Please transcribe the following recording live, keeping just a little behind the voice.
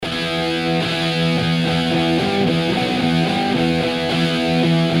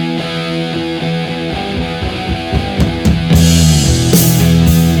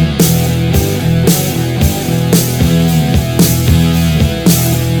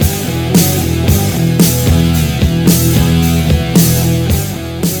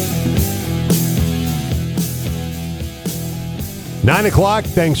9 o'clock.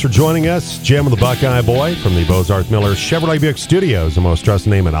 Thanks for joining us. Jim and the Buckeye Boy from the Bozarth Miller Chevrolet Buick Studios, the most trusted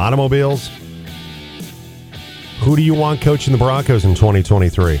name in automobiles. Who do you want coaching the Broncos in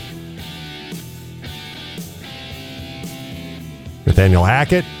 2023? Nathaniel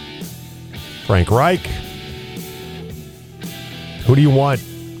Hackett? Frank Reich? Who do you want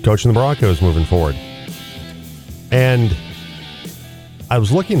coaching the Broncos moving forward? And I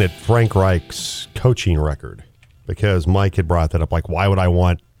was looking at Frank Reich's coaching record because Mike had brought that up. Like, why would I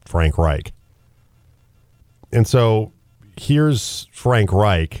want Frank Reich? And so here's Frank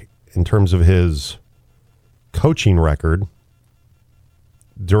Reich in terms of his coaching record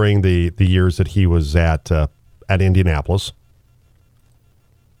during the years that he was at Indianapolis.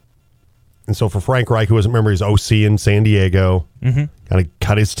 And so for Frank Reich, who doesn't remember, he's OC in San Diego, kind of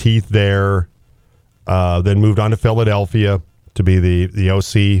cut his teeth there, then moved on to Philadelphia to be the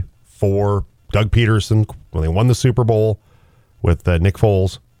OC for Doug Peterson when they won the Super Bowl with Nick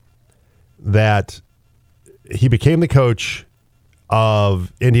Foles, that he became the coach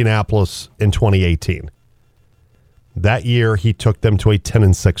of Indianapolis in 2018. That year, he took them to a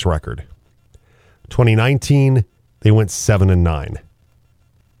 10-6 record. 2019, they went 7-9.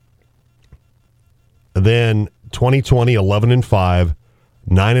 Then 2020, 11-5,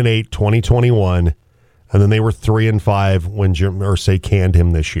 9-8, 2021, and then they were 3-5 when Jim Irsay canned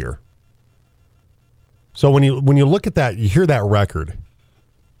him this year. So when you look at that, you hear that record.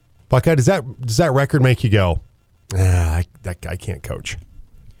 Buckeye, does that record make you go, that guy can't coach?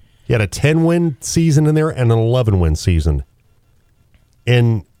 He had a 10-win season in there and an 11-win season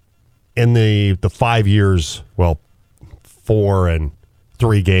in the 5 years, 4 and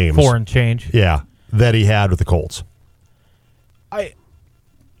 3 games. 4 and change. Yeah, that he had with the Colts. I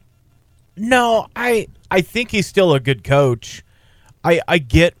think he's still a good coach. I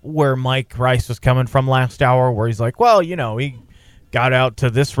get where Mike Rice was coming from last hour, where he's like, he got out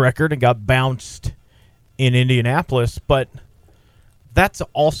to this record and got bounced in Indianapolis, but that's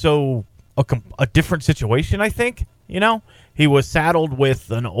also a different situation, I think. He was saddled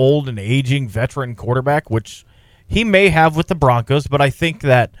with an old and aging veteran quarterback, which he may have with the Broncos, but I think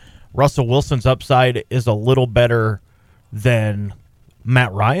that Russell Wilson's upside is a little better than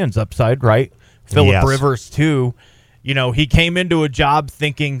Matt Ryan's upside, right? Phillip Rivers, too. He came into a job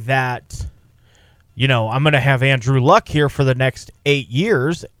thinking that, I'm going to have Andrew Luck here for the next 8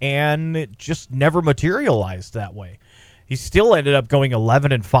 years, and it just never materialized that way. He still ended up going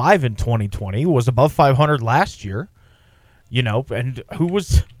 11-5 in 2020, was above 500 last year, and who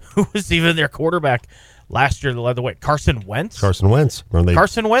was even their quarterback last year that led the way? Carson Wentz? Carson Wentz.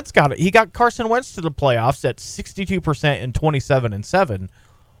 Carson Wentz got it. He got Carson Wentz to the playoffs at 62% in 27-7.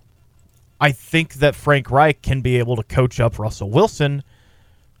 I think that Frank Reich can be able to coach up Russell Wilson.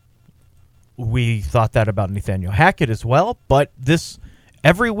 We thought that about Nathaniel Hackett as well, but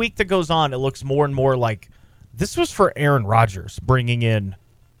every week that goes on, it looks more and more like this was for Aaron Rodgers bringing in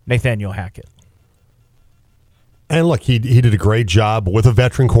Nathaniel Hackett. And look, he did a great job with a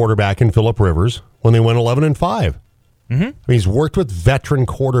veteran quarterback in Phillip Rivers when they went 11-5. I mean, he's worked with veteran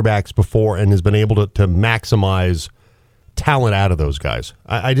quarterbacks before and has been able to maximize talent out of those guys.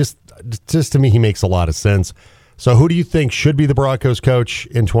 I just to me, he makes a lot of sense. So who do you think should be the Broncos coach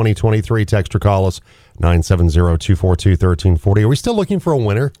in 2023? Text or call us 970-242-1340. Are we still looking for a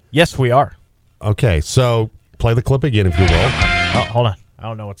winner? Yes, we are. Okay, so play the clip again, if you will. Oh, hold on. I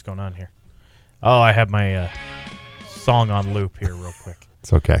don't know what's going on here. Oh, I have my song on loop here real quick.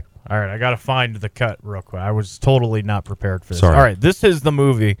 It's okay. All right, I got to find the cut real quick. I was totally not prepared for this. Sorry. All right, this is the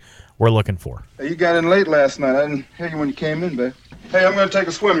movie we're looking for. Hey, you got in late last night. I didn't hear you when you came in, babe. Hey, I'm going to take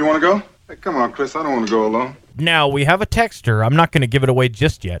a swim. You want to go? Hey, come on, Chris. I don't want to go alone. Now, we have a texter. I'm not going to give it away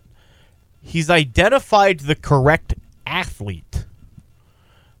just yet. He's identified the correct athlete,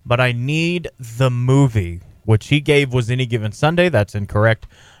 but I need the movie, which he gave was Any Given Sunday. That's incorrect.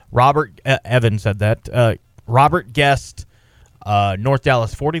 Robert Evans said that. Robert guessed North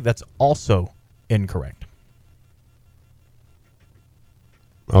Dallas 40. That's also incorrect.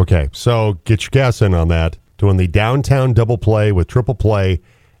 Okay, so get your guess in on that. Doing the downtown double play with triple play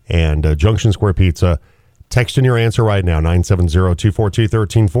and Junction Square Pizza. Text in your answer right now,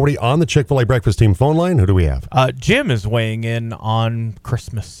 970-242-1340 on the Chick-fil-A Breakfast Team phone line. Who do we have? Jim is weighing in on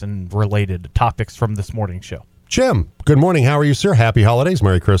Christmas and related topics from this morning show. Jim, good morning. How are you, sir? Happy holidays.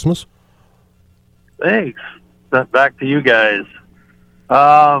 Merry Christmas. Thanks. Back to you guys.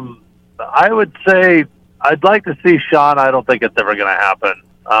 I would say I'd like to see Sean. I don't think it's ever going to happen.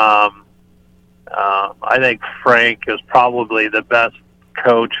 I think Frank is probably the best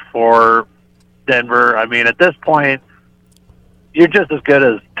coach for Denver. I mean, at this point, you're just as good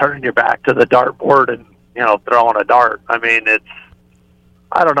as turning your back to the dartboard and, throwing a dart. I mean,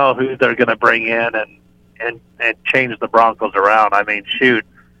 I don't know who they're going to bring in and change the Broncos around. I mean, shoot,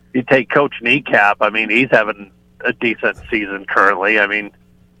 you take Coach Kneecap. I mean, he's having a decent season currently. I mean,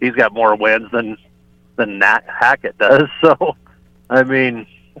 he's got more wins than Nat Hackett does. So, I mean,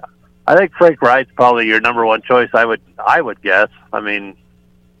 I think Frank Wright's probably your number one choice. I would guess. I mean,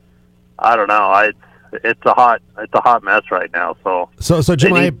 I don't know. It's a hot mess right now. So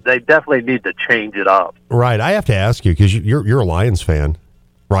Jim, they definitely need to change it up. Right. I have to ask you because you're a Lions fan,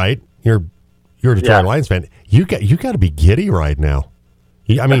 right? You're a Detroit Lions fan. You got to be giddy right now.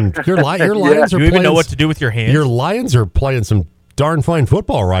 I mean, your Lions are playing. Do you even know what to do with your hands? Your Lions are playing some darn fine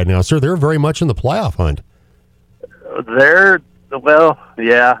football right now, sir. They're very much in the playoff hunt. They're in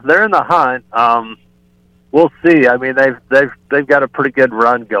the hunt. We'll see. I mean, they've got a pretty good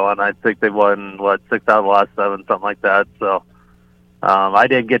run going. I think they've won 6 out of the last 7, something like that. So I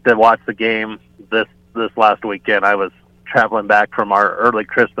didn't get to watch the game this last weekend. I was traveling back from our early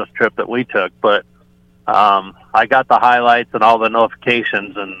Christmas trip that we took, but I got the highlights and all the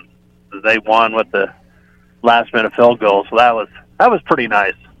notifications, and they won with the last minute field goal. So that was pretty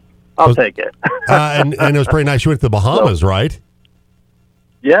nice. I'll take it. and it was pretty nice. You went to the Bahamas, right?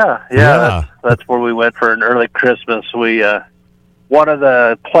 Yeah. That's where we went for an early Christmas. We one of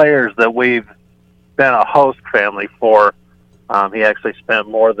the players that we've been a host family for, he actually spent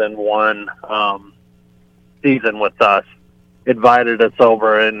more than one season with us, invited us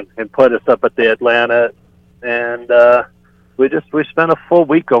over and put us up at the Atlanta, and we spent a full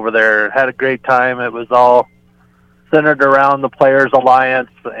week over there, had a great time. It was all centered around the Players Alliance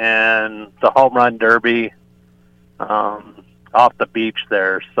and the Home Run Derby off the beach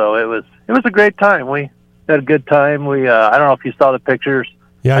there. So it was a great time. We had a good time. We I don't know if you saw the pictures.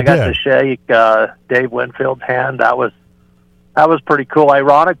 Yeah, I got to shake Dave Winfield's hand. That was pretty cool.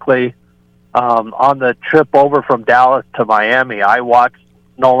 Ironically, on the trip over from Dallas to Miami, I watched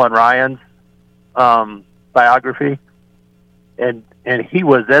Nolan Ryan's biography, and he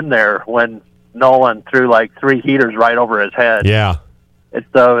was in there when Nolan threw like 3 heaters right over his head. Yeah. And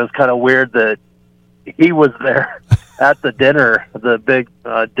so it was kind of weird that he was there at the dinner, the big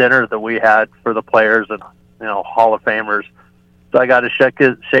dinner that we had for the players and Hall of Famers. So I got to shake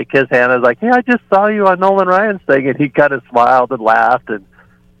his hand. I was like, "Hey, I just saw you on Nolan Ryan's thing," and he kind of smiled and laughed, and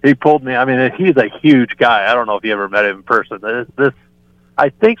he pulled me. I mean, he's a huge guy. I don't know if you ever met him in person. I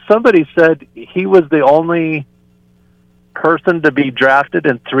think somebody said he was the only person to be drafted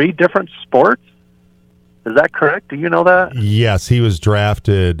in 3 different sports. Is that correct? Do you know that? Yes, he was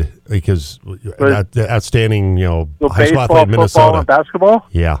drafted because outstanding, high school athlete in Minnesota. Football, and basketball?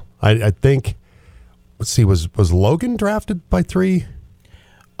 Yeah. I think, let's see, was Logan drafted by 3?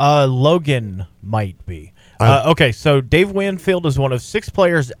 Logan might be. Okay, so Dave Winfield is one of 6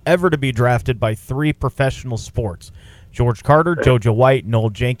 players ever to be drafted by 3 professional sports. George Carter, JoJo White,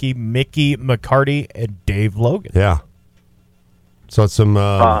 Noel Janke, Mickey McCarty, and Dave Logan. Yeah. So it's some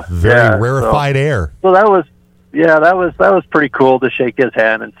very rarefied air. So that was pretty cool to shake his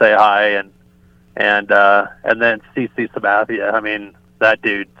hand and say hi, and then CC Sabathia. I mean, that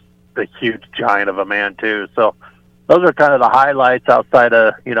dude's a huge giant of a man too. So those are kind of the highlights outside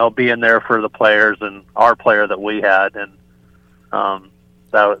of being there for the players and our player that we had, and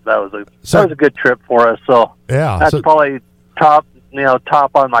that was a good trip for us. So yeah, that's probably top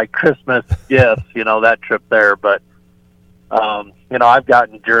on my Christmas gifts. That trip there, but. I've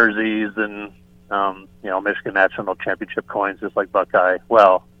gotten jerseys and, Michigan National Championship coins, just like Buckeye.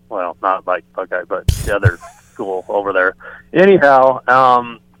 Well, not like Buckeye, but the other school over there. Anyhow,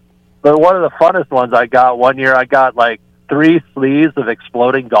 but one of the funnest ones I got one year, I got like 3 sleeves of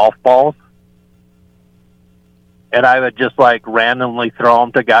exploding golf balls. And I would just like randomly throw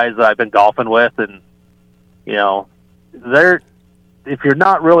them to guys that I've been golfing with. And, if you're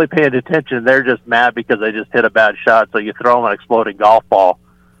not really paying attention, they're just mad because they just hit a bad shot. So you throw them an exploding golf ball,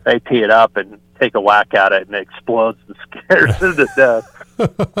 they tee it up and take a whack at it, and it explodes and scares them to death.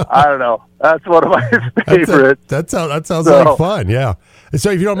 I don't know. That's one of my favorites. That sounds like fun. Yeah.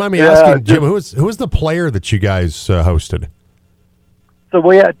 So if you don't mind me asking, Jim, who was the player that you guys hosted? So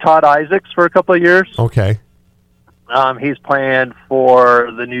we had Todd Isaacs for a couple of years. Okay. He's playing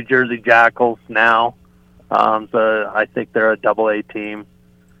for the New Jersey Jackals now. So I think they're a AA team.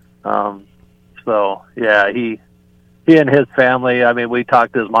 So yeah, he and his family, I mean, we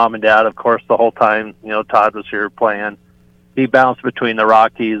talked to his mom and dad, of course, the whole time, Todd was here playing. He bounced between the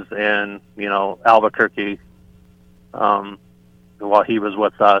Rockies and, Albuquerque, while he was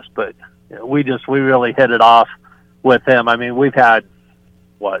with us, but we really hit it off with him. I mean, we've had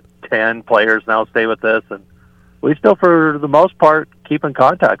 10 players now stay with us, and we still, for the most part, keep in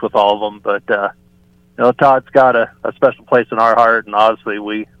contact with all of them, but, Todd's got a special place in our heart, and obviously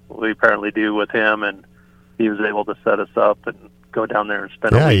we apparently do with him, and he was able to set us up and go down there and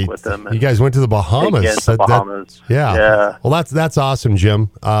spend a week with them. You guys went to the Bahamas. Yeah. Well, that's awesome, Jim.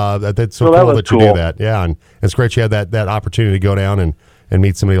 That's so cool that you do that. Yeah, and it's great you had that opportunity to go down and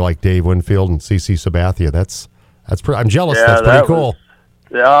meet somebody like Dave Winfield and CC Sabathia. That's pretty. I'm jealous. Yeah, that's pretty cool.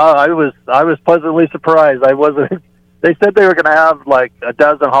 I was pleasantly surprised. I wasn't. They said they were going to have like a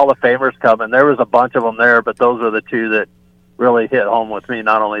dozen Hall of Famers coming. There was a bunch of them there, but those are the two that really hit home with me.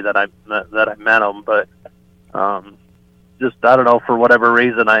 Not only that I met them, but just I don't know, for whatever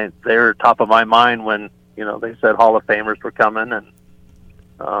reason they were top of my mind when they said Hall of Famers were coming, and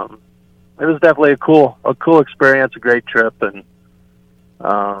it was definitely a cool experience, a great trip, and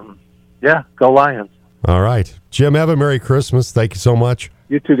go Lions. All right, Jim, have a Merry Christmas. Thank you so much.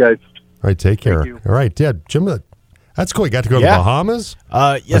 You too, guys. All right, take care. All right, Dad, Jim. That's cool. You got to go to the Bahamas.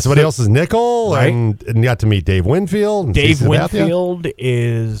 Yes. Somebody else's nickel, right? and you got to meet Dave Winfield. And Dave CC Sabathia. Winfield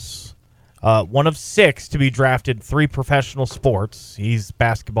is one of 6 to be drafted 3 professional sports. He's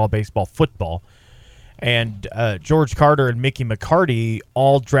basketball, baseball, football. And George Carter and Mickey McCarty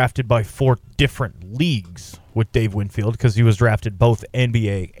all drafted by 4 different leagues with Dave Winfield, because he was drafted both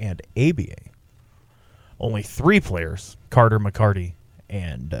NBA and ABA. Only 3 players, Carter, McCarty,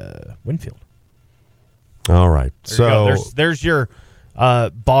 and Winfield. All right. There's your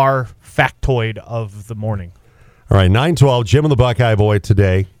bar factoid of the morning. All right, 9:12, Jim and the Buckeye Boy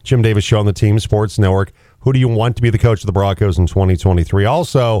today. Jim Davis Show on the Team Sports Network. Who do you want to be the coach of the Broncos in 2023?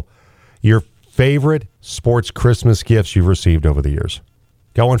 Also, your favorite sports Christmas gifts you've received over the years.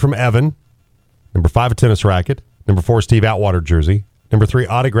 Got one from Evan. Number 5, a tennis racket. Number 4, Steve Atwater jersey. Number 3,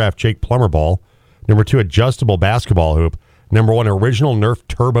 autographed Jake Plummer ball. Number 2, adjustable basketball hoop. Number 1, original Nerf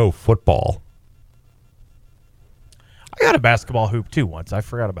Turbo football. I got a basketball hoop, too, once. I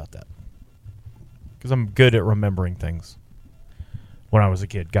forgot about that. Because I'm good at remembering things. When I was a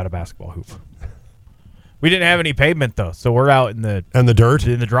kid, got a basketball hoop. We didn't have any pavement, though, so we're out in the dirt?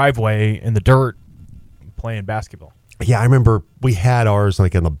 In the driveway, in the dirt, playing basketball. Yeah, I remember we had ours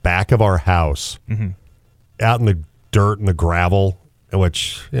like in the back of our house, out in the dirt and the gravel,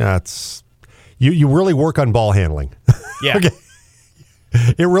 which, it's... You really work on ball handling. Yeah. Okay.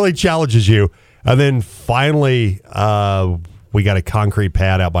 It really challenges you. And then finally, we got a concrete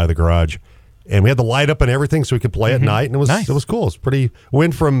pad out by the garage, and we had the light up and everything so we could play at night, and it was nice. It was cool. It's pretty.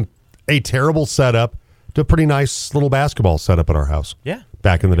 Went from a terrible setup to a pretty nice little basketball setup at our house. Yeah.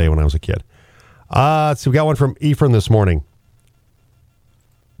 Back in the day when I was a kid. So we got one from Ephraim this morning.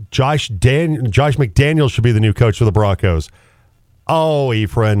 Josh McDaniels should be the new coach for the Broncos. Oh,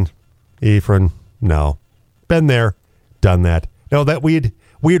 Ephraim, no. Been there, done that. No, that we'd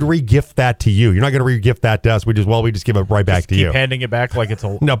re-gift that to you. You're not going to re-gift that to us. We just give it right back to you. Keep handing it back like it's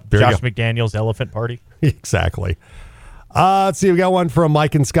a Josh McDaniels elephant party. Exactly. Let's see. We got one from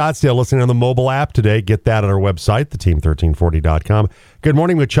Mike in Scottsdale listening on the mobile app today. Get that on our website, theteam1340.com. Good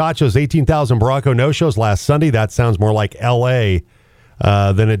morning, muchachos. 18,000 Bronco no-shows last Sunday. That sounds more like L.A.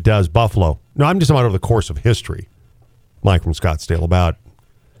 Than it does Buffalo. No, I'm just talking about over the course of history. Mike from Scottsdale about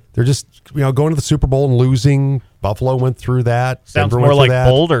they're just going to the Super Bowl and losing. Buffalo went through that. Sounds more like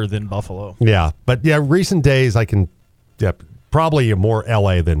Boulder than Buffalo. Yeah, but recent days probably more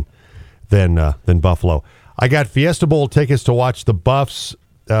L.A. than Buffalo. I got Fiesta Bowl tickets to watch the Buffs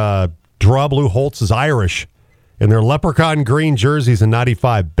draw Blue Holtz's Irish in their leprechaun green jerseys in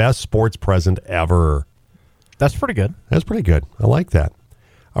 '95. Best sports present ever. That's pretty good. That's pretty good. I like that.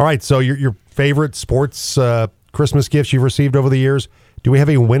 All right, so your favorite sports Christmas gifts you've received over the years. Do we have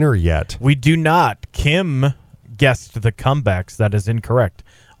a winner yet? We do not. Kim guessed the comebacks. That is incorrect.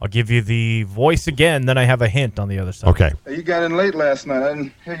 I'll give you the voice again, then I have a hint on the other side. Okay. Hey, you got in late last night. I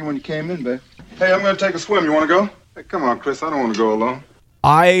didn't hear you when you came in, babe. Hey, I'm going to take a swim. You want to go? Hey, come on, Chris. I don't want to go alone.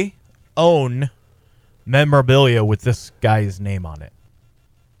 I own memorabilia with this guy's name on it.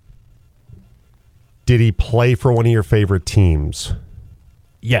 Did he play for one of your favorite teams?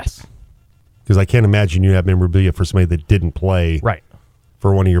 Yes. Because I can't imagine you have memorabilia for somebody that didn't play right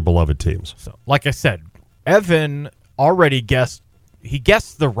for one of your beloved teams. So, like I said, Evan already guessed. He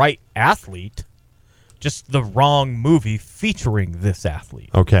guessed the right athlete, just the wrong movie featuring this athlete.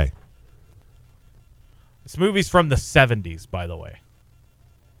 Okay. This movie's from the 70s, by the way.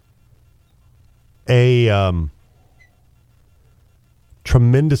 A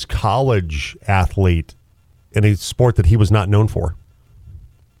tremendous college athlete in a sport that he was not known for.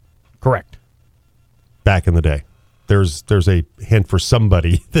 Correct. Back in the day. There's a hint for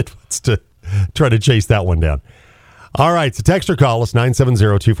somebody that wants to try to chase that one down. All right, so text or call us,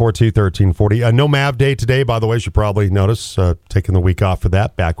 970-242-1340. No Mav Day today, by the way, as you probably notice. Taking the week off for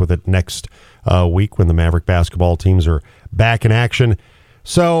that. Back with it next week when the Maverick basketball teams are back in action.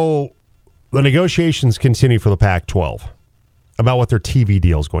 So the negotiations continue for the Pac-12 about what their TV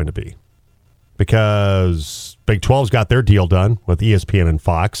deal is going to be, because Big 12's got their deal done with ESPN and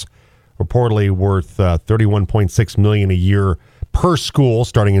Fox, reportedly worth $31.6 million a year per school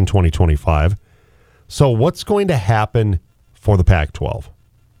starting in 2025. So what's going to happen for the Pac-12?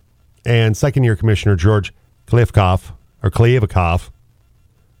 And second-year commissioner George Kliavkoff,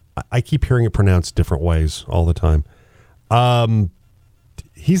 I keep hearing it pronounced different ways all the time.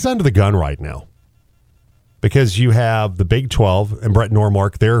 He's under the gun right now because you have the Big 12 and Brett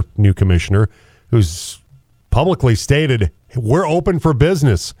Normark, their new commissioner, who's publicly stated, we're open for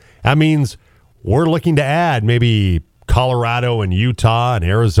business. That means we're looking to add maybe Colorado and Utah and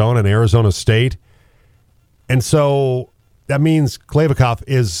Arizona State. And so that means Kliavkoff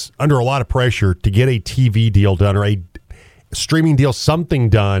is under a lot of pressure to get a TV deal done or a streaming deal, something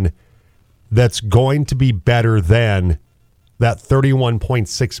done that's going to be better than that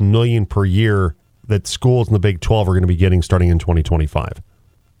 $31.6 million per year that schools in the Big 12 are going to be getting starting in 2025.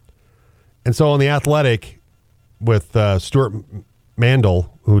 And so on The Athletic, with Stuart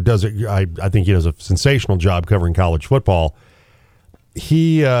Mandel, who does it, I think he does a sensational job covering college football.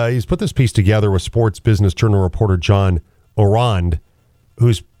 He's put this piece together with Sports Business Journal reporter John Orand,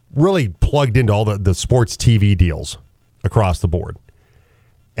 who's really plugged into all the sports TV deals across the board.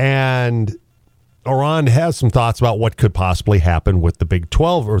 And Orand has some thoughts about what could possibly happen with the Big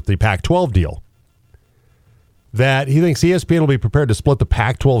 12 or the Pac-12 deal. That he thinks ESPN will be prepared to split the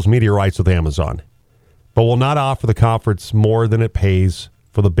Pac-12's media rights with Amazon, but will not offer the conference more than it pays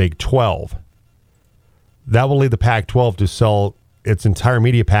for the Big 12. That will lead the Pac-12 to sell its entire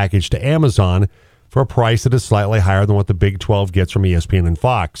media package to Amazon for a price that is slightly higher than what the Big 12 gets from ESPN and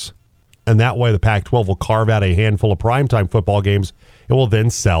Fox. And that way the Pac-12 will carve out a handful of primetime football games it will then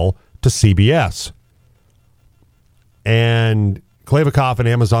sell to CBS. And Kliavkoff and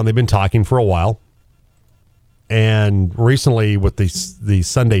Amazon, they've been talking for a while. And recently with the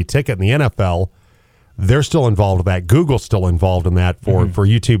Sunday Ticket in the NFL, they're still involved with that. Google's still involved in that for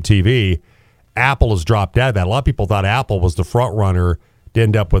YouTube TV. Apple has dropped out of that. A lot of people thought Apple was the front runner to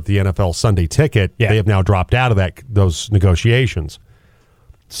end up with the NFL Sunday Ticket. Yeah. They have now dropped out of those negotiations.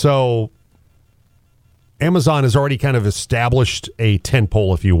 So Amazon has already kind of established a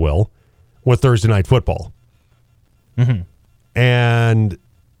tentpole, if you will, with Thursday Night Football. Mm-hmm. And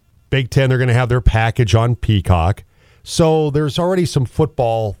Big Ten, they're going to have their package on Peacock. So there's already some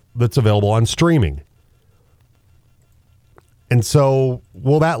football that's available on streaming. And so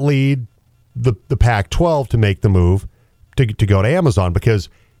will that lead the Pac-12 to make the move to go to Amazon? Because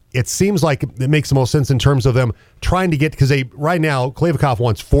it seems like it makes the most sense in terms of them trying to get, because right now Kliavkoff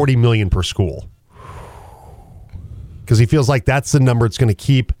wants $40 million per school, because he feels like that's the number that's going to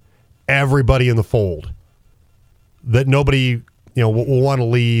keep everybody in the fold, that nobody will want to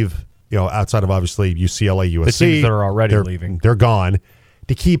leave, outside of obviously UCLA, USC. The teams that are already leaving. They're gone,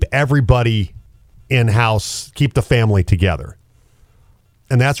 to keep everybody in-house, keep the family together.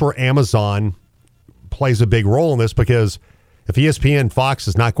 And that's where Amazon plays a big role in this, because if ESPN Fox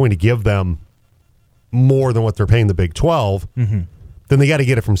is not going to give them more than what they're paying the Big 12, then they got to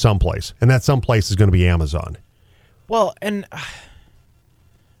get it from someplace. And that someplace is going to be Amazon. Well, and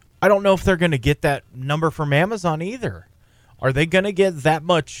I don't know if they're going to get that number from Amazon either. Are they going to get that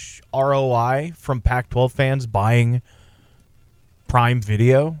much ROI from Pac-12 fans buying Prime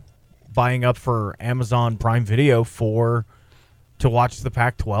Video, buying up for Amazon Prime Video to watch the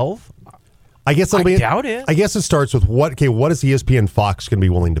Pac-12? I guess I doubt it. I guess it starts with what is ESPN Fox going to be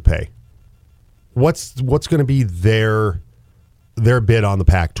willing to pay? What's going to be their bid on the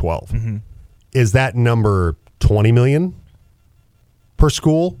Pac-12? Mm-hmm. Is that number $20 million per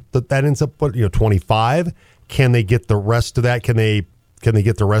school? That ends up 25? Can they get the rest of that? Can they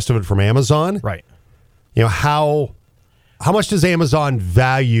get the rest of it from Amazon? Right. How much does Amazon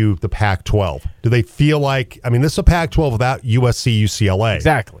value the Pac-12? Do they feel like, this is a Pac-12 without USC, UCLA.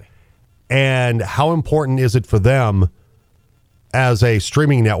 Exactly. And how important is it for them as a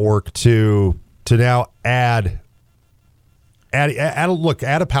streaming network to now add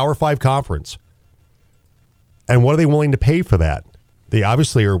a Power 5 conference? And what are they willing to pay for that? They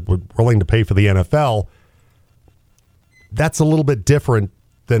obviously are willing to pay for the NFL. That's a little bit different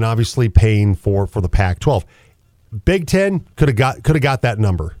than obviously paying for the Pac-12. Big Ten could have got that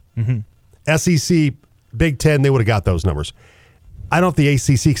number. Mm-hmm. SEC, Big Ten, they would have got those numbers. I don't know if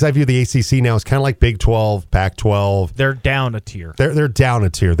the ACC, because I view the ACC now as kind of like Big 12, Pac-12. They're down a tier. They're down a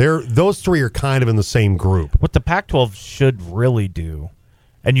tier. Those three are kind of in the same group. What the Pac-12 should really do,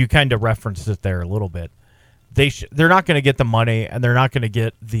 and you kind of referenced it there a little bit, they're not going to get the money, and they're not going to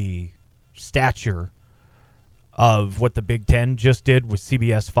get the stature of what the Big Ten just did with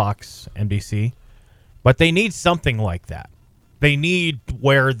CBS, Fox, NBC. But they need something like that. They need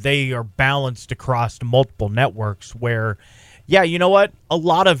where they are balanced across multiple networks where, yeah, you know what? A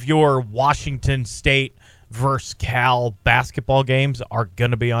lot of your Washington State versus Cal basketball games are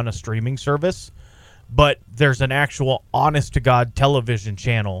going to be on a streaming service, but there's an actual honest-to-God television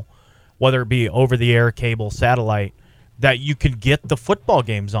channel, whether it be over-the-air, cable, satellite, that you can get the football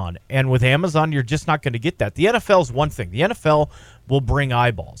games on. And with Amazon, you're just not going to get that. The NFL is one thing. The NFL will bring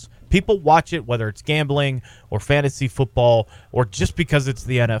eyeballs. People watch it, whether it's gambling or fantasy football or just because it's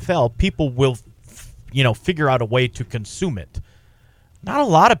the NFL. People will, figure out a way to consume it. Not a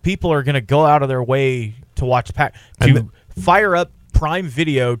lot of people are going to go out of their way to watch fire up Prime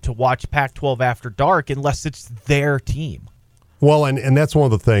Video to watch Pac-12 After Dark unless it's their team. Well, and that's one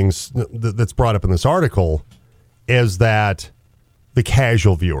of the things that's brought up in this article is that the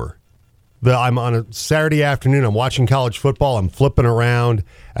casual viewer. I'm on a Saturday afternoon, I'm watching college football, I'm flipping around,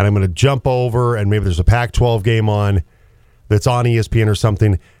 and I'm going to jump over, and maybe there's a Pac-12 game on that's on ESPN or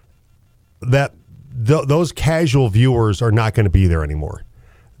something. Those casual viewers are not going to be there anymore.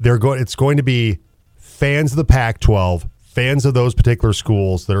 It's going to be fans of the Pac-12, fans of those particular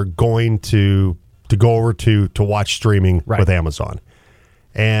schools that are going to go over to watch streaming with Amazon.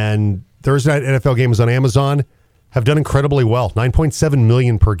 And Thursday night NFL games on Amazon have done incredibly well, 9.7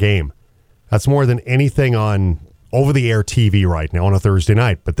 million per game. That's more than anything on over-the-air TV right now on a Thursday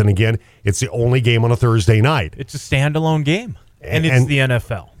night. But then again, it's the only game on a Thursday night. It's a standalone game, and it's the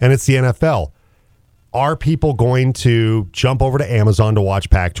NFL. And it's the NFL. Are people going to jump over to Amazon to watch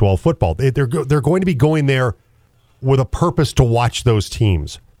Pac-12 football? They're going to be going there with a purpose to watch those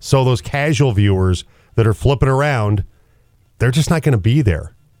teams. So those casual viewers that are flipping around, they're just not going to be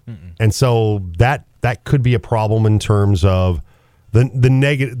there. Mm-mm. And so that could be a problem in terms of the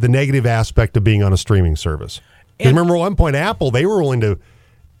negative aspect of being on a streaming service. Because remember, at one point, Apple, they wanted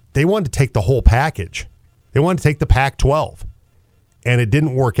to take the whole package. They wanted to take the Pac-12. And it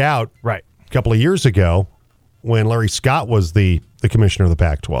didn't work out a couple of years ago when Larry Scott was the commissioner of the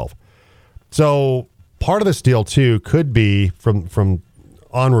Pac-12. So part of this deal, too, could be from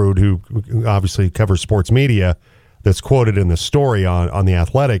Onrud, who obviously covers sports media, that's quoted in this story on The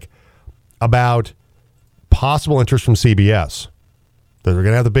Athletic, about possible interest from CBS. They're going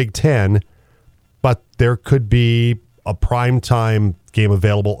to have the Big Ten, but there could be a primetime game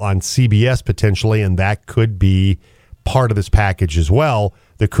available on CBS potentially, and that could be part of this package as well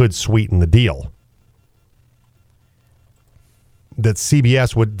that could sweeten the deal. That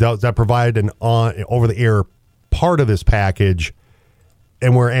CBS does provide an over-the-air part of this package,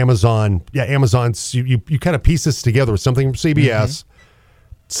 and where Amazon's you kind of piece this together with something from CBS,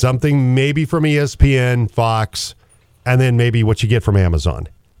 something maybe from ESPN, Fox, and then maybe what you get from Amazon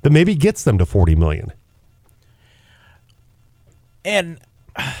that maybe gets them to 40 million. And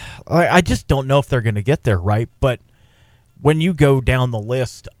I just don't know if they're going to get there, right? But when you go down the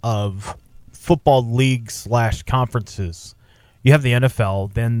list of football leagues / conferences, you have the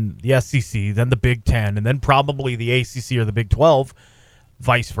NFL, then the SEC, then the Big Ten, and then probably the ACC or the Big 12,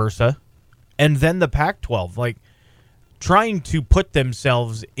 vice versa, and then the Pac-12. Like, trying to put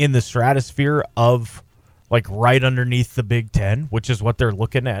themselves in the stratosphere of, like, right underneath the Big Ten, which is what they're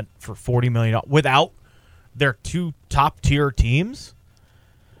looking at for $40 million, without their two top-tier teams,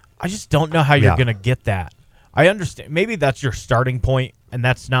 I just don't know how you're going to get that. I understand. Maybe that's your starting point, and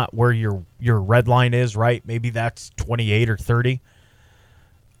that's not where your red line is, right? Maybe that's 28 or 30.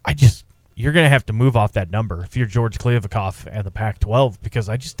 You're going to have to move off that number if you're George Kliavkoff and the Pac-12, because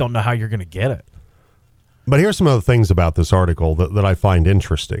I just don't know how you're going to get it. But here's some other things about this article that I find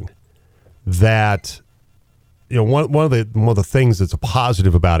interesting. That, one of the things that's a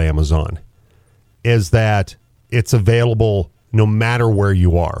positive about Amazon is that it's available no matter where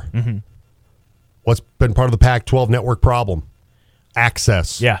you are. Mm-hmm. What's been part of the Pac-12 network problem?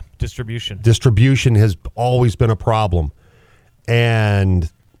 Access. Yeah, distribution. Distribution has always been a problem. And,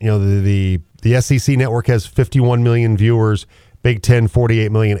 the SEC network has 51 million viewers, Big Ten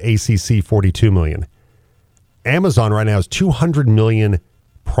 48 million, ACC 42 million. Amazon right now has 200 million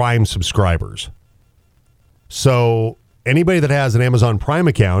Prime subscribers. So anybody that has an Amazon Prime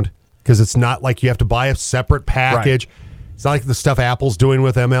account, because it's not like you have to buy a separate package. Right. It's not like the stuff Apple's doing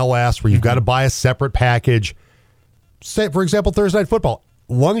with MLS where you've got to buy a separate package. Say, for example, Thursday Night Football.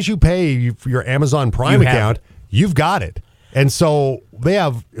 As long as you pay for your Amazon Prime account, you've got it. And so they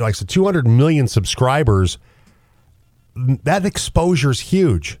have 200 million subscribers. That exposure is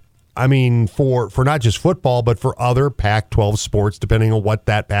huge. I mean, for not just football, but for other Pac-12 sports, depending on what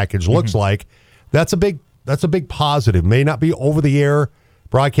that package looks like. That's a big positive. May not be over the air,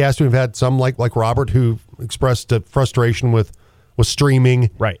 broadcasting. We've had some like Robert who expressed frustration with streaming.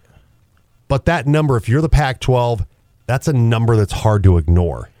 Right. But that number, if you're the Pac-12, that's a number that's hard to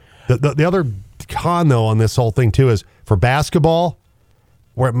ignore. The other con, though, on this whole thing, too, is for basketball,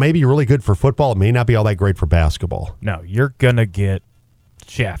 where it may be really good for football, it may not be all that great for basketball. No, you're going to get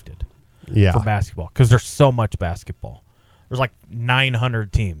shafted Yeah. for basketball because there's so much basketball. There's like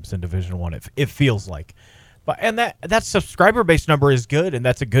 900 teams in Division I, it feels like. And that subscriber-based number is good, and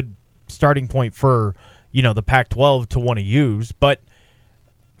that's a good starting point for, the Pac-12 to want to use. But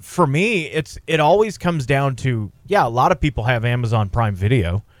for me, it always comes down to, a lot of people have Amazon Prime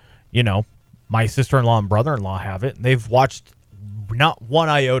Video. My sister-in-law and brother-in-law have it, and they've watched not one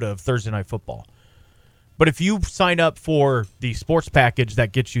iota of Thursday Night Football. But if you sign up for the sports package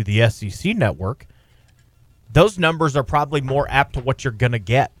that gets you the SEC network, those numbers are probably more apt to what you're going to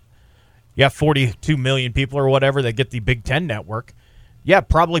get. You have 42 million people or whatever that get the Big Ten network. Yeah,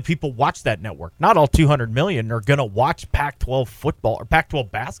 probably people watch that network. Not all 200 million are going to watch Pac-12 football or Pac-12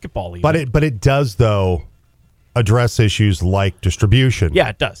 basketball even. But it does, though, address issues like distribution. Yeah,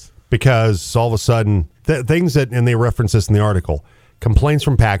 it does. Because all of a sudden, things that, and they reference this in the article, complaints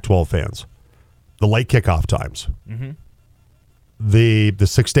from Pac-12 fans, the late kickoff times, the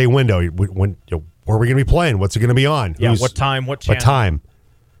 6-day window, when where are we going to be playing? What's it going to be on? Yeah, what time, what channel? What time?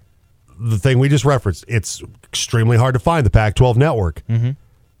 The thing we just referenced, it's extremely hard to find the Pac-12 network. And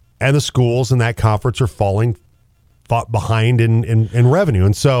the schools in that conference are falling behind in revenue.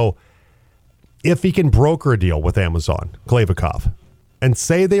 And so if he can broker a deal with Amazon, Klavikov, and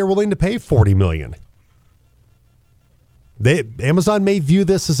say they are willing to pay $40 million, Amazon may view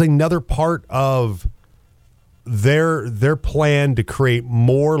this as another part of their plan to create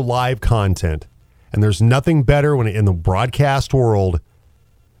more live content. And there's nothing better when in the broadcast world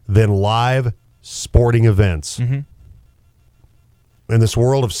than live sporting events. In this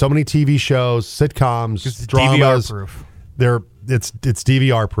world of so many TV shows, sitcoms, It's dramas, DVR-proof. it's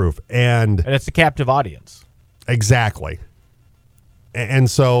DVR proof, and it's a captive audience. Exactly. And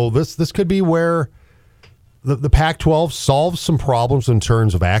so this could be where the Pac-12 solves some problems in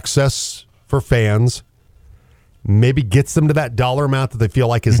terms of access for fans, maybe gets them to that dollar amount that they feel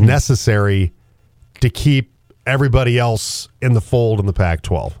like is necessary to keep everybody else in the fold in the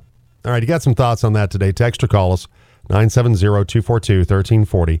Pac-12. All right, you got some thoughts on that today. Text or call us,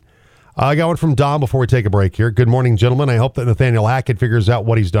 970-242-1340. I got one from Dom before we take a break here. Good morning, gentlemen. I hope that Nathaniel Hackett figures out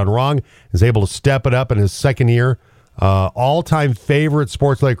what he's done wrong, is able to step it up in his second year. All-time favorite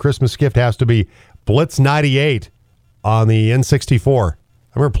Sports Late Christmas gift has to be Blitz 98 on the N64. I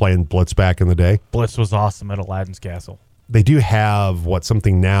remember playing Blitz back in the day. Blitz was awesome at Aladdin's Castle. They do have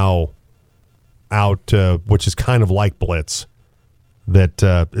something now out, which is kind of like Blitz, that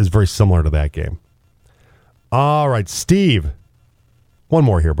is very similar to that game. All right, Steve. One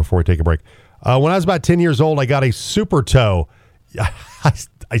more here before we take a break. When I was about 10 years old, I got a Super Toe.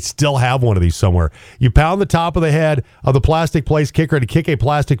 I still have one of these somewhere. You pound the top of the head of the plastic place kicker to kick a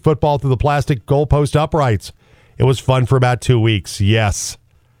plastic football through the plastic goalpost uprights. It was fun for about 2 weeks. Yes.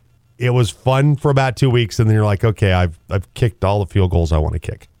 It was fun for about 2 weeks, and then you're like, okay, I've kicked all the field goals I want to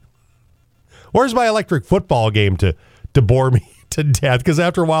kick. Where's my electric football game to bore me to death? Because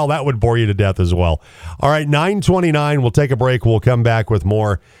after a while, that would bore you to death as well. All right, 9:29. We'll take a break. We'll come back with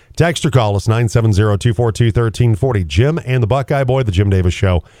more. Text or call us, 970-242-1340. Jim and the Buckeye Boy, the Jim Davis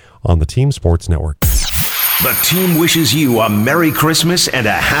Show on the Team Sports Network. The team wishes you a Merry Christmas and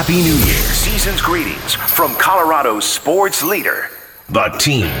a Happy New Year. Season's greetings from Colorado's sports leader, The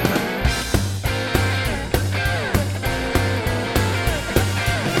Team.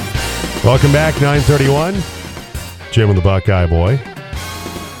 Welcome back, 9:31. Jim and the Buckeye Boy.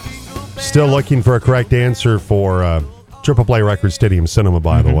 Still looking for a correct answer for Triple Play Record Stadium Cinema,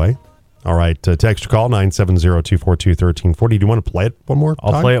 by the way. All right, text or call, 970-242-1340. Do you want to play it one more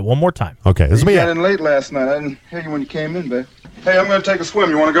time? I'll play it one more time. Okay, this will You be got it. in late last night. I didn't hear you when you came in, babe. Hey, I'm going to take a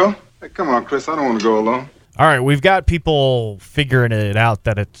swim. You want to go? Hey, come on, Chris. I don't want to go alone. All right, we've got people figuring it out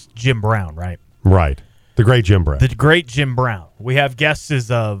that it's Jim Brown, right? Right. The great Jim Brown. The great Jim Brown. We have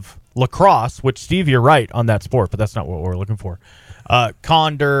guesses of lacrosse, which, Steve, you're right on that sport, but that's not what we're looking for.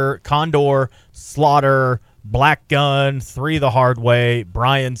 Condor, Slaughter, Black Gun, Three the Hard Way,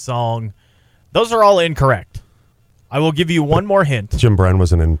 Brian Song. Those are all incorrect. I will give you one more hint. Jim Brown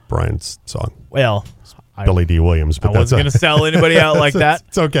wasn't in Brian's song. Well, Billy D. Williams. But I wasn't going to sell anybody out like that.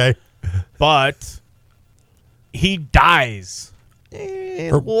 It's okay. But he dies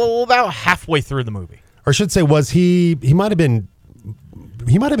about halfway through the movie. Or I should say, was he might have been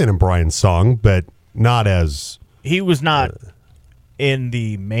in Brian's song, but not as... He was not in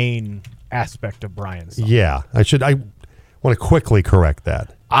the main aspect of Brian's song. Yeah. want to quickly correct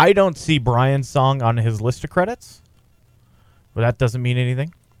that. I don't see Brian's song on his list of credits, but that doesn't mean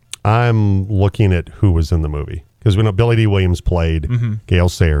anything. I'm looking at who was in the movie because we know Billy D. Williams played Gale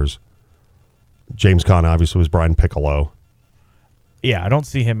Sayers. James Caan obviously was Brian Piccolo. Yeah, I don't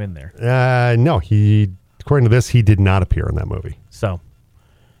see him in there. No, according to this, he did not appear in that movie. So,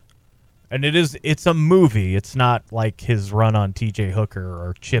 and it's a movie. It's not like his run on T.J. Hooker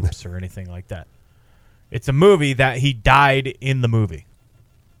or Chips or anything like that. It's a movie that he died in the movie.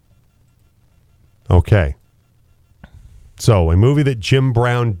 Okay. So, a movie that Jim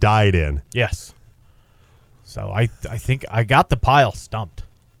Brown died in. Yes. So, I think I got the pile stumped.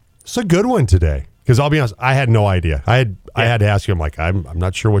 It's a good one today. Because I'll be honest, I had no idea. I had to ask you. I'm like, I'm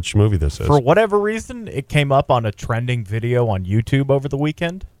not sure which movie this is. For whatever reason, it came up on a trending video on YouTube over the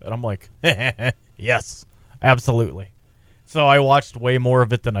weekend, and I'm like, yes, absolutely. So I watched way more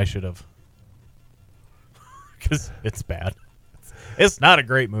of it than I should have, because it's bad. It's not a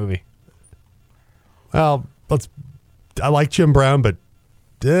great movie. Well, I like Jim Brown, but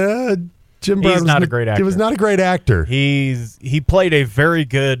Jim Brown He's not a great actor. He was not a great actor. He played a very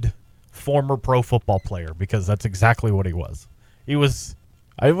good former pro football player, because that's exactly what he was. He was,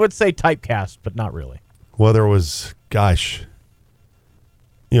 I would say, typecast, but not really. Whether it was,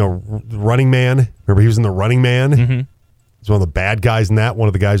 Running Man. Remember he was in The Running Man? Mm-hmm. He's one of the bad guys in that. One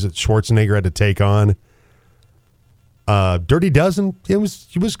of the guys that Schwarzenegger had to take on. Dirty Dozen. He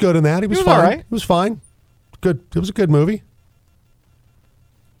was good in that. He was fine. All right. He was fine. Good. It was a good movie.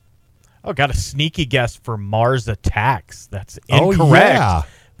 Oh, got a sneaky guess for Mars Attacks. That's incorrect. Oh, yeah.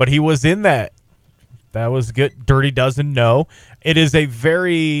 But he was in that. That was good. Dirty Dozen, no. It is a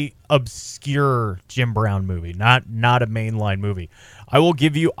very obscure Jim Brown movie, not a mainline movie. I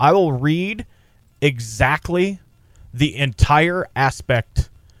will read exactly the entire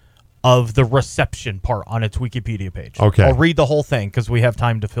aspect of the reception part on its Wikipedia page. Okay. I'll read the whole thing because we have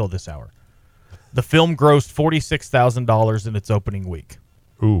time to fill this hour. The film grossed $46,000 in its opening week.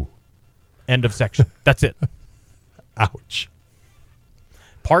 Ooh. End of section. That's it. Ouch.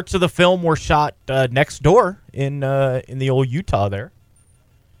 Parts of the film were shot next door in the old Utah there.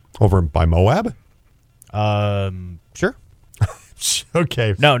 Over by Moab? Sure.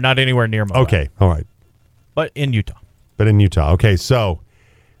 Okay. No, not anywhere near Moab. Okay. All right. But in Utah. But in Utah. Okay. So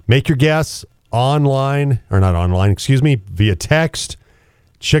make your guess online, or not online, excuse me, via text.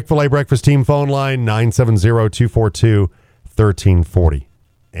 Chick-fil-A Breakfast Team phone line, 970-242-1340.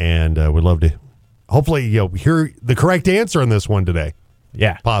 And we'd love to hopefully hear the correct answer on this one today.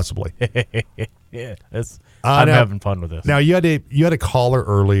 Yeah. Possibly. Yeah. I'm having fun with this. Now, you had a caller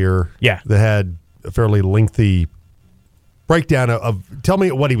earlier that had a fairly lengthy breakdown of tell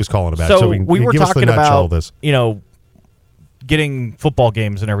me what he was calling about. So we were give talking us the nutshell about of this. Getting football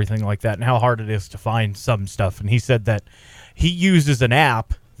games and everything like that and how hard it is to find some stuff. And he said that he uses an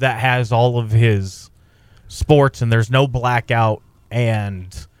app that has all of his sports and there's no blackout,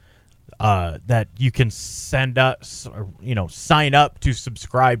 and that you can sign up to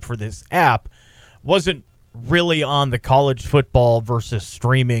subscribe for this app. Wasn't really on the college football versus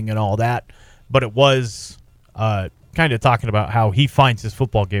streaming and all that, but it was kind of talking about how he finds his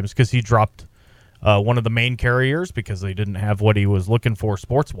football games because he dropped one of the main carriers because they didn't have what he was looking for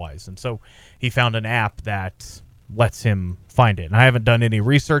sports-wise. And so he found an app that lets him find it. And I haven't done any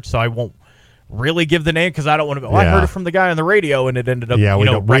research, so I won't really give the name because I don't want to. I heard it from the guy on the radio, and it ended up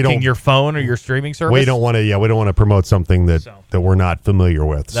wrecking your phone or your streaming service. We don't want to promote something that we're not familiar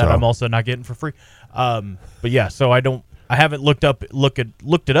with. That I'm also not getting for free. But yeah, so I haven't looked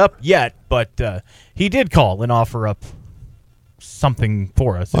it up yet. But he did call and offer up something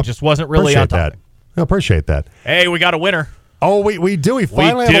for us. It just wasn't really on topic. I appreciate that. Hey, we got a winner. Oh, we do. We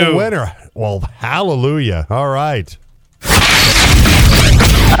finally have a winner. Well, hallelujah. All right.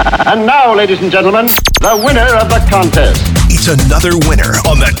 And now, ladies and gentlemen, the winner of the contest. It's another winner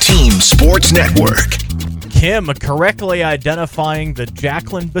on the Team Sports Network. Kim correctly identifying the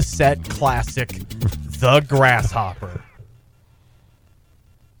Jacqueline Bisset classic, The Grasshopper.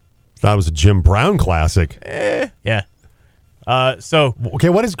 That was a Jim Brown classic. Yeah. Okay,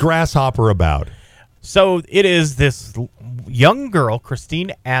 what is Grasshopper about? So it is this young girl,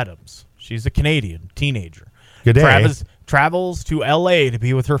 Christine Adams. She's a Canadian teenager. Good day. Travels to L.A. to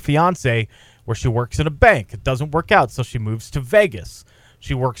be with her fiancé, where she works in a bank. It doesn't work out, so she moves to Vegas.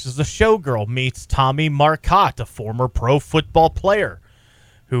 She works as a showgirl, meets Tommy Marcotte, a former pro football player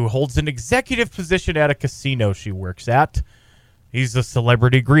who holds an executive position at a casino she works at. He's a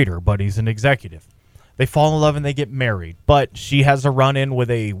celebrity greeter, but he's an executive. They fall in love and they get married, but she has a run-in with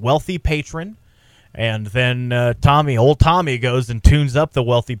a wealthy patron, And then old Tommy goes and tunes up the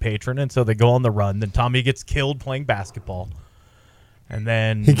wealthy patron, and so they go on the run. Then Tommy gets killed playing basketball. And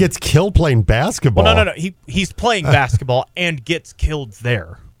then He gets killed playing basketball. Well, no. He's playing basketball and gets killed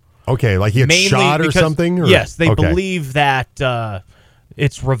there. Okay, like he gets shot or something? Or? Yes, they Okay. believe that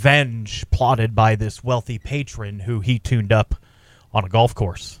it's revenge plotted by this wealthy patron who he tuned up on a golf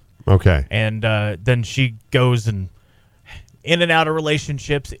course. Okay. And then she goes and in and out of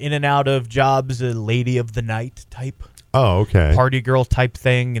relationships, in and out of jobs, a lady of the night type, Oh, okay. party girl type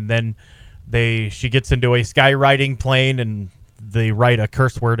thing. And then she gets into a skywriting plane and they write a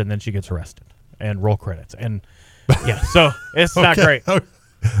curse word and then she gets arrested and roll credits. And yeah, so it's not great.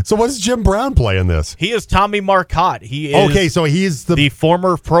 So what does Jim Brown play in this? He is Tommy Marcotte. He is Okay, so he's the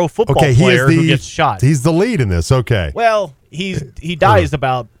former pro football player who gets shot. He's the lead in this. Okay. Well, he dies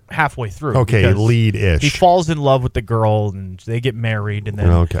about halfway through. Okay, because lead-ish. He falls in love with the girl, and they get married, and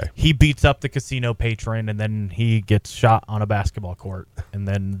then he beats up the casino patron, and then he gets shot on a basketball court, and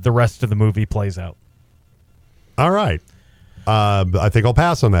then the rest of the movie plays out. All right. I think I'll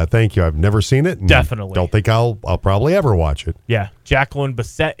pass on that. Thank you. I've never seen it. And Definitely. Don't think I'll probably ever watch it. Yeah. Jacqueline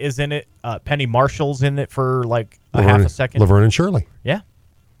Bisset is in it. Penny Marshall's in it for like half a second. Laverne and Shirley. Yeah.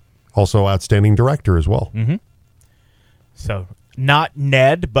 Also outstanding director as well. Mm-hmm. So not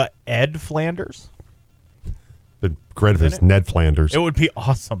Ned, but Ed Flanders. But great if it's Ned Flanders. It would be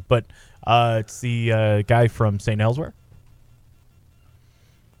awesome, but it's the guy from St. Elsewhere.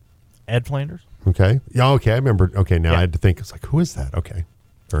 Ed Flanders. Okay. Yeah. Okay. I remember. Okay. Now I had to think. It's like, who is that? Okay.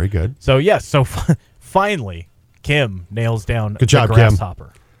 Very good. So yes. So finally, Kim nails down Good job, the grasshopper.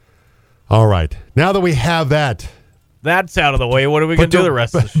 Kim. All right. Now that we have that's out of the way, what are we going to do the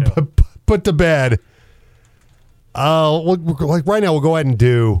rest of the show? Put to bed. Like right now, we'll go ahead and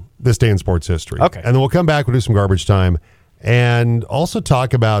do this day in sports history. Okay. And then we'll come back. We'll do some garbage time, and also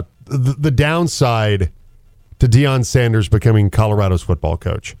talk about the downside to Deion Sanders becoming Colorado's football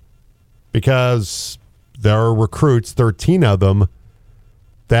coach. Because there are recruits, 13 of them,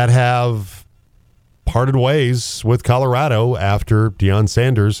 that have parted ways with Colorado after Deion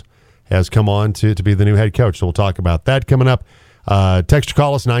Sanders has come on to be the new head coach. So we'll talk about that coming up. Text or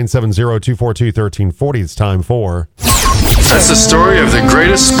call us 970-242-1340. It's time for... That's the story of the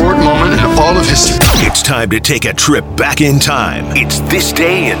greatest sport moment in all of history. It's time to take a trip back in time. It's This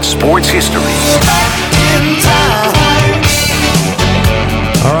Day in Sports History.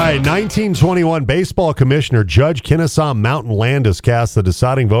 All right, 1921 baseball commissioner Judge Kennesaw Mountain Landis cast the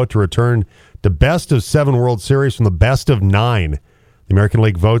deciding vote to return to best of 7 World Series from the best of 9. The American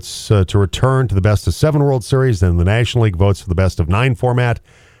League votes to return to the best of 7 World Series, and the National League votes for the best of 9 format.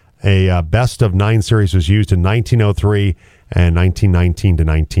 A best of 9 series was used in 1903 and 1919 to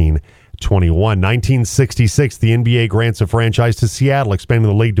 1921. 1966, the NBA grants a franchise to Seattle, expanding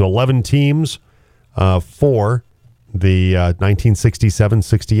the league to 11 teams for the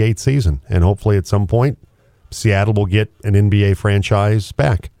 1967-68 season. And hopefully at some point, Seattle will get an NBA franchise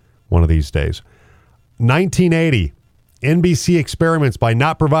back one of these days. 1980, NBC experiments by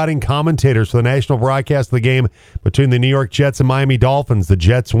not providing commentators for the national broadcast of the game between the New York Jets and Miami Dolphins. The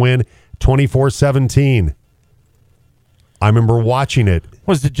Jets win 24-17. I remember watching it.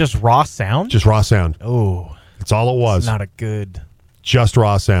 Was it just raw sound? Just raw sound. Oh. That's all it was. It's not a good... Just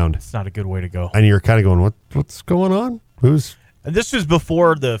raw sound. It's not a good way to go. And you're kind of going, what's going on? Who's... And this was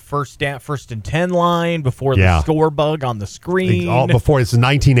before the first and 10 line, before the score bug on the screen. All before, this is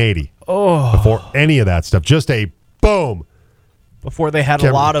 1980. Oh. Before any of that stuff. Just a boom. Before they had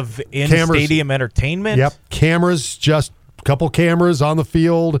a lot of in-stadium entertainment. Yep. Cameras, just a couple cameras on the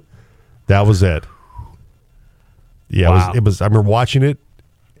field. That was it. Yeah, wow. It was. I remember watching it,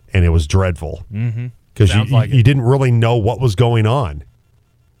 and it was dreadful. Mm-hmm. Because you didn't really know what was going on.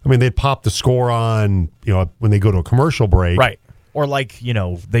 I mean, they'd pop the score on, when they go to a commercial break. Right. Or like,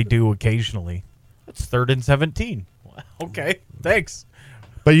 they do occasionally. It's 3rd and 17. Okay, thanks.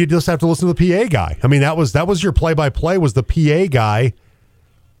 But you just have to listen to the PA guy. I mean, that was your play-by-play was the PA guy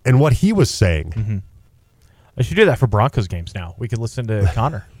and what he was saying. Mm-hmm. I should do that for Broncos games now. We could listen to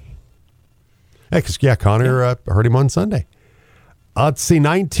Connor. Connor heard him on Sunday. Let's see,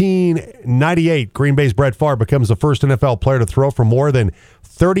 1998, Green Bay's Brett Favre becomes the first NFL player to throw for more than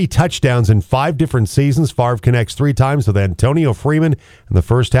 30 touchdowns in 5 different seasons. Favre connects 3 times with Antonio Freeman in the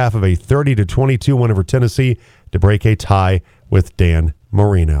first half of a 30-22 win over Tennessee to break a tie with Dan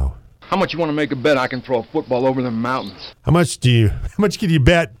Marino. How much you want to make a bet I can throw a football over the mountains? How much can you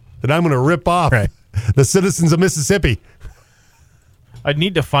bet that I'm going to rip off the citizens of Mississippi? I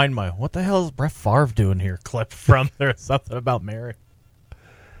need to find my what the hell is Brett Favre doing here clip from. There's something about Mary.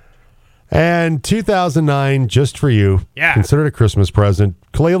 And 2009, just for you, considered a Christmas present.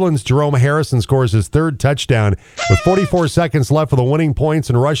 Cleveland's Jerome Harrison scores his third touchdown with 44 seconds left for the winning points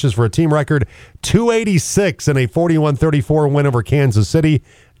and rushes for a team record 286 in a 41-34 win over Kansas City.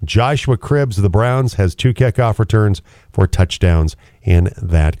 Joshua Cribbs of the Browns has 2 kickoff returns for touchdowns in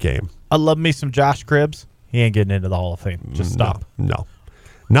that game. I love me some Josh Cribbs. He ain't getting into the Hall of Fame. Just stop. No.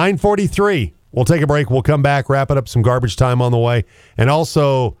 9:43. We'll take a break. We'll come back, wrap it up, some garbage time on the way, and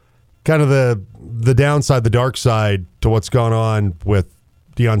also kind of the downside, the dark side to what's gone on with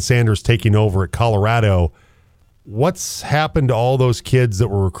Deion Sanders taking over at Colorado. What's happened to all those kids that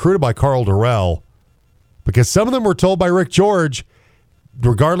were recruited by Karl Dorrell? Because some of them were told by Rick George,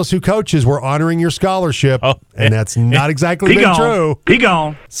 regardless who coaches, we're honoring your scholarship, and that's not exactly been true. He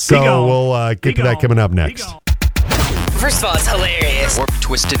gone. So we'll get to that coming up next. First of all, it's hilarious. Or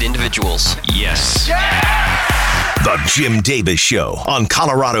twisted individuals. Yes. The Jim Davis Show on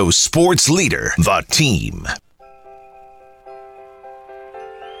Colorado's sports leader, The Team.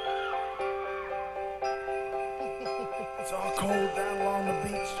 It's all cold down along the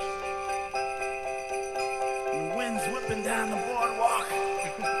beach. The wind's whipping down the boardwalk.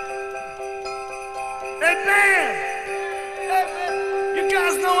 Hey, man! You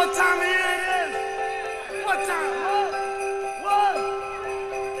guys know what time of year it is? What time?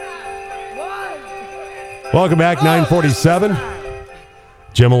 Welcome back, 9:47.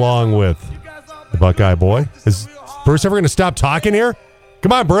 Jim along with the Buckeye Boy. Is Bruce ever going to stop talking here?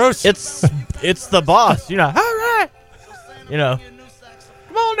 Come on, Bruce. It's the boss. All right. Come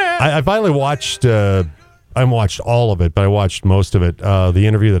on now. I finally watched, I haven't watched all of it, but I watched most of it. The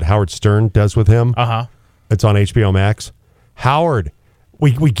interview that Howard Stern does with him. Uh-huh. It's on HBO Max. Howard,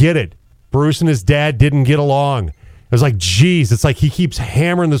 we get it. Bruce and his dad didn't get along. It was like, geez, it's like he keeps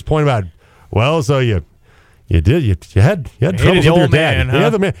hammering this point about, well, so you had troubles with your dad. Man, huh? Yeah,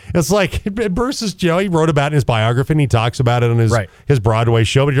 the man. It's like Bruce is, he wrote about it in his biography and he talks about it on his Broadway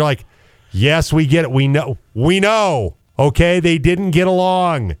show. But you're like, yes, we get it. We know. Okay, they didn't get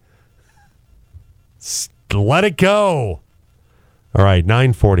along. Let it go. All right,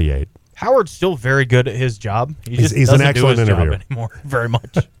 9:48. Howard's still very good at his job. He's doesn't an excellent do his interviewer job anymore. Very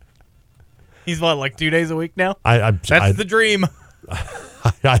much. He's like 2 days a week now. That's the dream.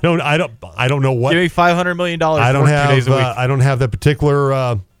 I don't know what. Give me $500 million. I don't have 2 days a week. I don't have that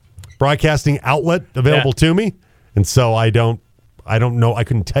particular broadcasting outlet available to me, and so I don't know. I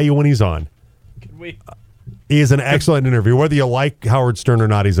couldn't tell you when he's on. Can we? He is an excellent interviewer. Whether you like Howard Stern or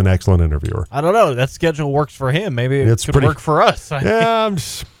not, he's an excellent interviewer. I don't know. That schedule works for him. Maybe it could work for us. Yeah,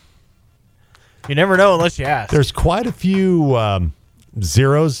 you never know unless you ask. There's quite a few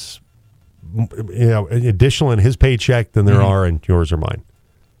zeros, additional in his paycheck than there are in yours or mine.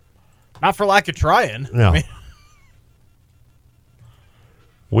 Not for lack of trying. No.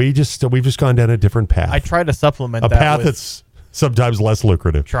 We've just gone down a different path. I try to supplement a that path with that's sometimes less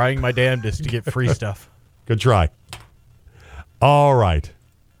lucrative. Trying my damnedest to get free stuff. Good try. All right.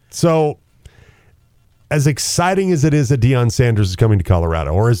 So, as exciting as it is that Deion Sanders is coming to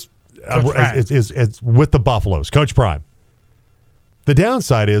Colorado, or is with the Buffaloes, Coach Prime, the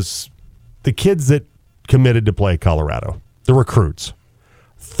downside is the kids that committed to play Colorado, the recruits,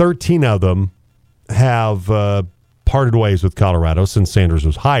 13 of them have parted ways with Colorado since Sanders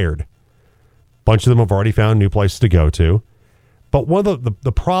was hired. A bunch of them have already found new places to go to. But one of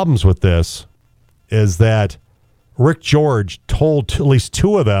the problems with this is that Rick George told at least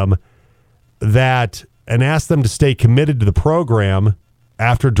 2 of them that and asked them to stay committed to the program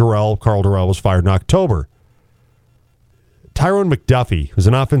after Karl Dorrell was fired in October. Tyrone McDuffie was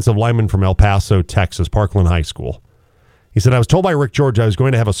an offensive lineman from El Paso, Texas, Parkland High School. He said, I was told by Rick George I was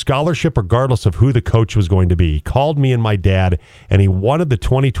going to have a scholarship regardless of who the coach was going to be. He called me and my dad, and he wanted the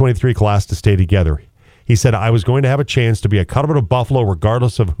 2023 class to stay together. He said I was going to have a chance to be a Colorado Buffalo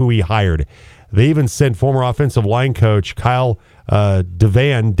regardless of who he hired. They even sent former offensive line coach Kyle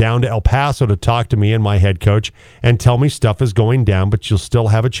Devan down to El Paso to talk to me and my head coach and tell me stuff is going down, but you'll still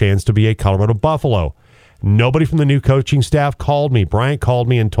have a chance to be a Colorado Buffalo. Nobody from the new coaching staff called me. Bryant called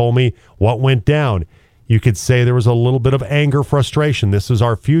me and told me what went down. You could say there was a little bit of anger, frustration. This is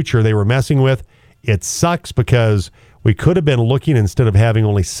our future they were messing with. It sucks because we could have been looking instead of having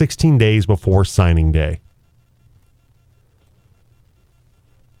only 16 days before signing day.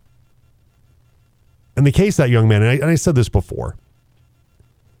 In the case of that young man, and I said this before,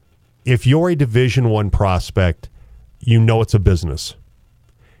 if you're a Division I prospect, you know it's a business.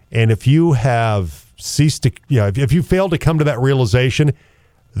 And if you have ceased to, if you fail to come to that realization,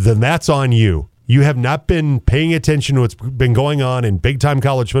 then that's on you. You have not been paying attention to what's been going on in big-time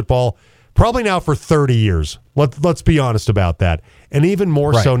college football Probably now for 30 years. Let's be honest about that. And even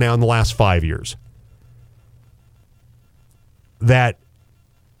more so now in the last 5 years. That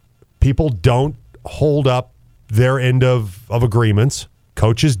people don't hold up their end of agreements.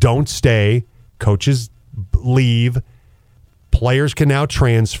 Coaches don't stay. Coaches leave. Players can now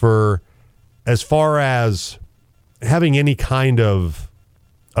transfer. As far as having any kind of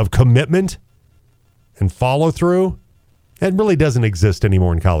commitment and follow through, it really doesn't exist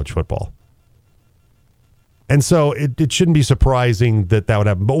anymore in college football. And so it shouldn't be surprising that would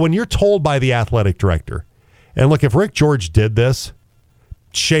happen. But when you're told by the athletic director, and look, if Rick George did this,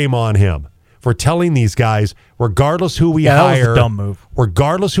 shame on him for telling these guys, regardless who we hire, that was a dumb move.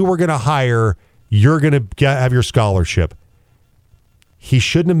 Regardless who we're going to hire, you're going to have your scholarship. He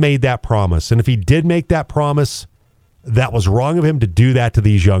shouldn't have made that promise. And if he did make that promise, that was wrong of him to do that to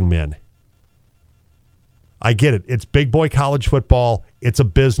these young men. I get it. It's big boy college football. It's a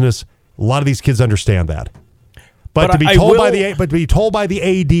business. A lot of these kids understand that. But to be told by the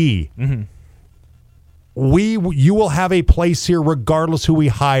AD, you will have a place here regardless who we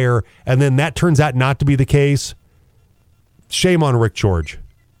hire, and then that turns out not to be the case. Shame on Rick George.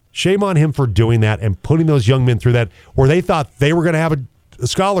 Shame on him for doing that and putting those young men through that, where they thought they were going to have a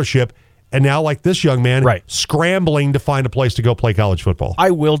scholarship, and now, like this young man, scrambling to find a place to go play college football.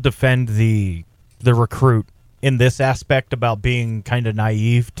 I will defend the recruit in this aspect about being kind of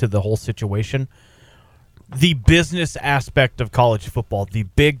naive to the whole situation. The business aspect of college football, the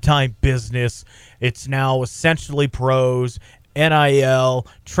big-time business, it's now essentially pros, NIL,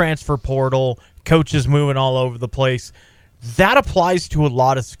 transfer portal, coaches moving all over the place. That applies to a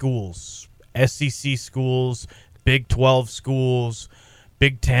lot of schools, SEC schools, Big 12 schools,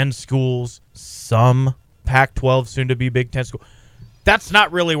 Big 10 schools, some Pac-12, soon to be Big 10 schools. That's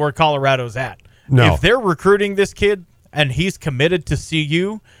not really where Colorado's at. No. If they're recruiting this kid and he's committed to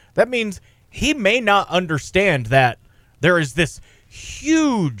CU, that means he may not understand that there is this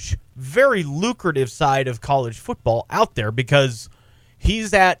huge, very lucrative side of college football out there because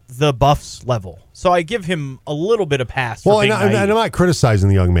he's at the Buffs level. So I give him a little bit of pass. Well, and I'm not criticizing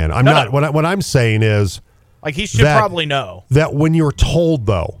the young man. I'm not. What I'm saying is, like, he should probably know that when you're told,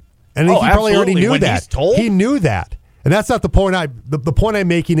 though, and he probably already knew that. He knew that, and that's not the point. The point I'm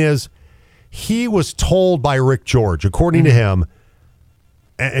making is he was told by Rick George, according to him,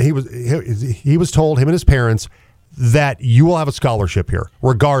 and he was told, him and his parents, that you will have a scholarship here,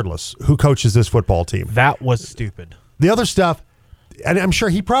 regardless who coaches this football team. That was stupid. The other stuff, and I'm sure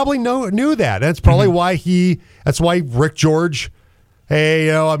he probably knew that. That's probably that's why Rick George,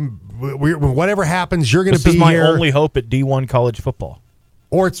 hey, whatever happens, you're going to be here. This is my only hope at D1 college football.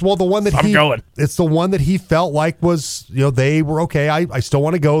 Or it's the one that it's the one that he felt like was, they were okay. I still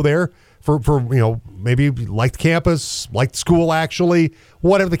want to go there for maybe like the campus, like the school, actually,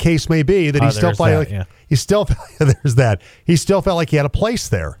 whatever the case may be, that he still felt there's that. He still felt like he had a place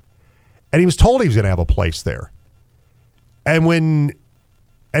there. And he was told he was going to have a place there. And when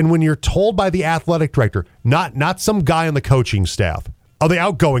you're told by the athletic director, not some guy on the coaching staff, the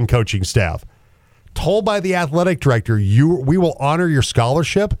outgoing coaching staff, told by the athletic director, we will honor your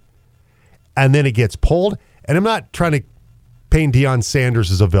scholarship, and then it gets pulled. And I'm not trying to paint Deion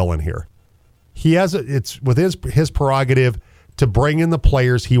Sanders as a villain here. It's within his prerogative to bring in the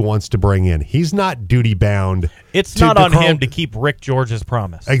players he wants to bring in. He's not duty bound. It's not on him to keep Rick George's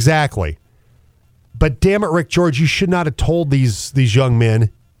promise. Exactly. But damn it, Rick George, you should not have told these young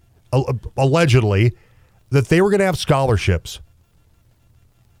men, allegedly, that they were going to have scholarships.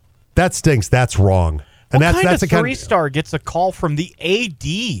 That stinks. That's wrong. And that's a three-star gets a call from the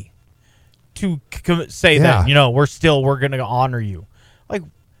AD to say that we're going to honor you. Like,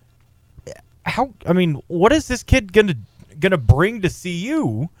 how? I mean, what is this kid gonna bring to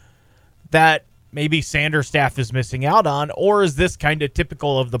CU that maybe Sanders' staff is missing out on, or is this kind of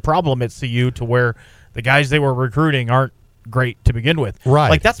typical of the problem at CU to where the guys they were recruiting aren't great to begin with? Right.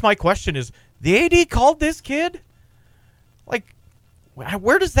 Like, that's my question: is the AD called this kid? Like,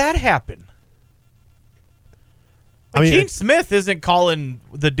 where does that happen? Gene Smith isn't calling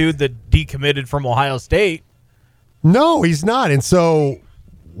the dude that decommitted from Ohio State. No, he's not. And so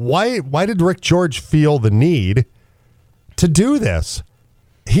why did Rick George feel the need to do this?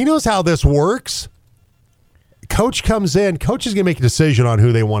 He knows how this works. Coach comes in. Coach is going to make a decision on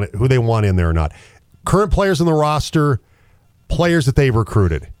who they want in there or not. Current players on the roster, players that they've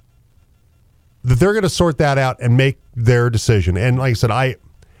recruited. That they're going to sort that out and make their decision. And like I said, I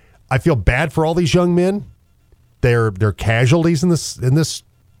feel bad for all these young men. They're casualties in this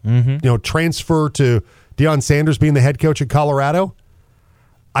transfer to Deion Sanders being the head coach at Colorado.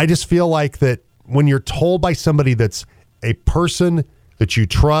 I just feel like that when you're told by somebody that's a person that you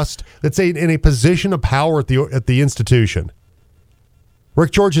trust, that's in a position of power at the institution. Rick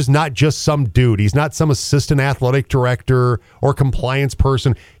George is not just some dude. He's not some assistant athletic director or compliance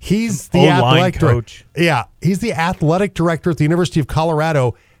person. He's the athletic coach. Yeah, he's the athletic director at the University of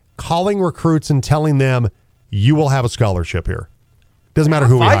Colorado, calling recruits and telling them, you will have a scholarship here. Doesn't matter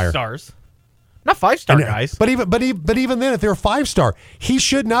who we hire. 5 stars. Not 5-star guys. But even then, if they're a 5-star, he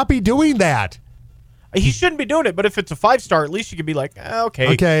should not be doing that. He shouldn't be doing it, but if it's a 5-star, at least you can be like,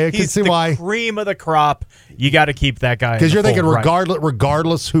 okay, I can see why. Cream of the crop. You got to keep that guy. Because you're thinking, right.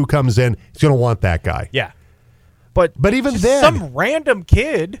 regardless who comes in, he's going to want that guy. Yeah, but even then, some random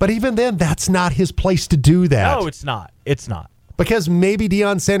kid. But even then, that's not his place to do that. No, it's not. It's not. Because maybe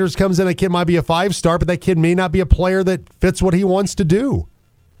Deion Sanders comes in, a kid might be a 5-star, but that kid may not be a player that fits what he wants to do.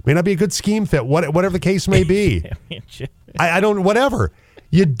 May not be a good scheme fit, whatever the case may be. I don't. Whatever.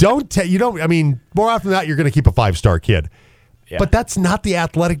 You don't. I mean, more often than not, you're going to keep a 5-star kid. Yeah. But that's not the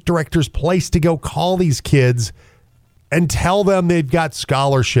athletic director's place to go call these kids and tell them they've got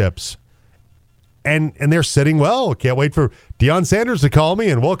scholarships. And they're sitting, well, can't wait for Deion Sanders to call me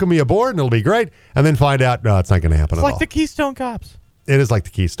and welcome me aboard, and it'll be great. And then find out, no, it's not going to happen at all. It's like the Keystone Cops. It is like the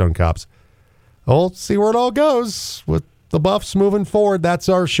Keystone Cops. We'll see where it all goes with the Buffs moving forward. That's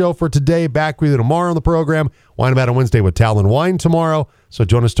our show for today. Back with you tomorrow on the program. Wine About on Wednesday with Talon Wine tomorrow. So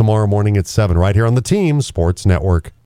join us tomorrow morning at 7 right here on the Team Sports Network.